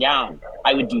 Write it down.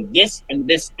 I would do this and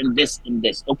this and this and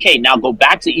this. Okay, now go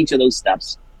back to each of those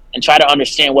steps and try to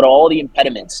understand what are all the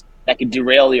impediments that could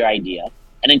derail your idea,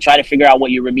 and then try to figure out what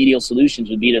your remedial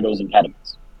solutions would be to those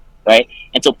impediments, right?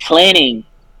 And so planning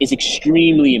is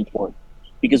extremely important,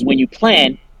 because when you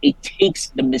plan, it takes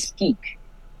the mystique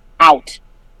out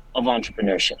of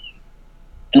entrepreneurship.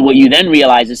 And what you then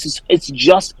realize is it's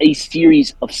just a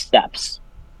series of steps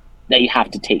that you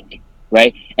have to take,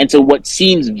 right? And so what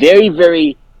seems very,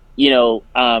 very,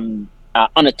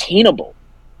 unattainable,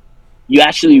 you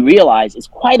actually realize is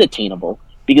quite attainable,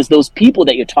 because those people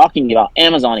that you're talking about,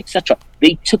 Amazon, etc.,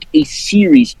 they took a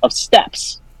series of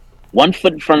steps, one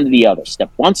foot in front of the other,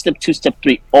 step one, step two, step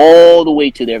three, all the way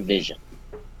to their vision,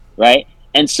 right?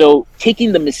 And so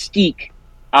taking the mystique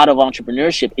out of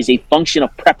entrepreneurship is a function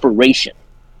of preparation,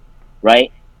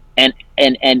 right? And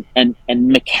and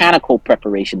mechanical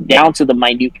preparation down to the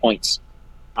minute points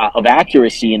of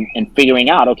accuracy and figuring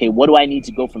out, okay, what do I need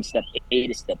to go from step A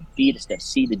to step B to step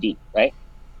C to D, right?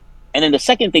 And then the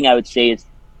second thing I would say is,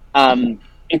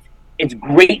 it's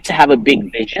great to have a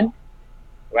big vision,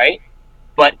 right?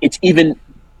 But it's even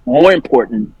more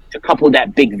important to couple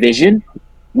that big vision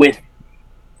with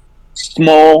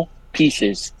small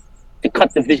pieces, to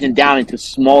cut the vision down into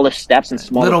smaller steps and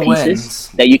smaller Little pieces wins.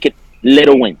 that you can,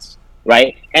 little wins,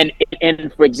 right? And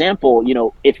for example,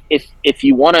 if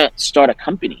you want to start a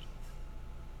company,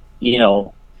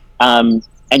 and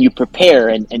you prepare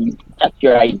and you test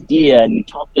your idea and you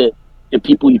talk to the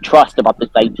people you trust about this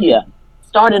idea,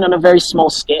 start it on a very small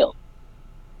scale,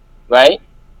 right?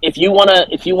 If you wanna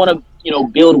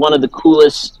build one of the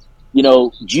coolest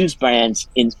juice brands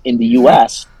in the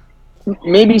US,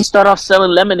 maybe start off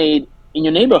selling lemonade in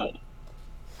your neighborhood.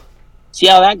 See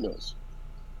how that goes,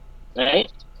 right?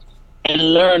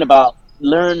 And learn about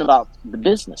the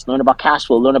business, learn about cash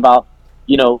flow, learn about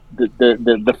the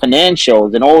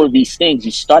financials and all of these things.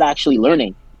 You start actually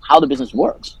learning how the business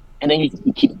works, and then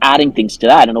you keep adding things to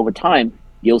that, and over time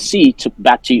you'll see,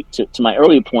 back to my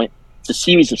earlier point, it's a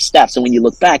series of steps, and when you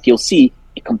look back, you'll see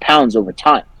it compounds over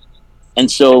time. And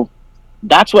so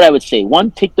that's what I would say.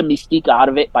 One, take the mystique out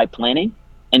of it by planning,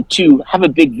 and two, have a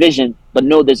big vision, but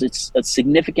know there's a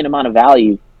significant amount of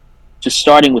value to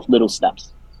starting with little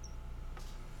steps.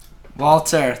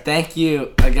 Walter, thank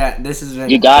you again. This has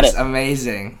been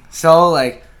amazing. So,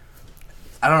 I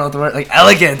don't know what the word,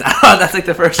 elegant. That's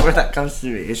the first word that comes to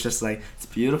me. It's just it's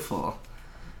beautiful.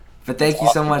 But thank you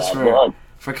so much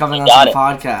for coming on the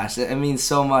podcast. It means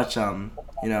so much.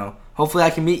 Hopefully I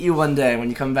can meet you one day when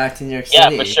you come back to New York City.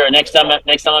 Yeah, for sure. Next time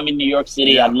I'm in New York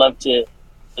City, I'd love to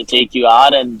take you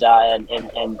out and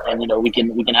we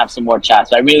can have some more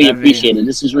chats. I really appreciate it.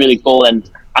 This is really cool, and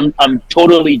I'm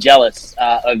totally jealous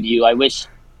of you. I wish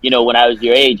when I was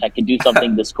your age I could do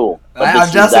something this cool.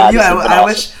 I'm jealous of you.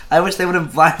 I wish they would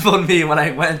have blindfolded me when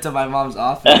I went to my mom's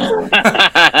office.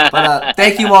 But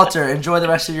thank you, Walter. Enjoy the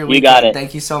rest of your weekend. You got it.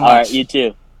 Thank you so much. All right, you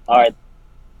too. All right.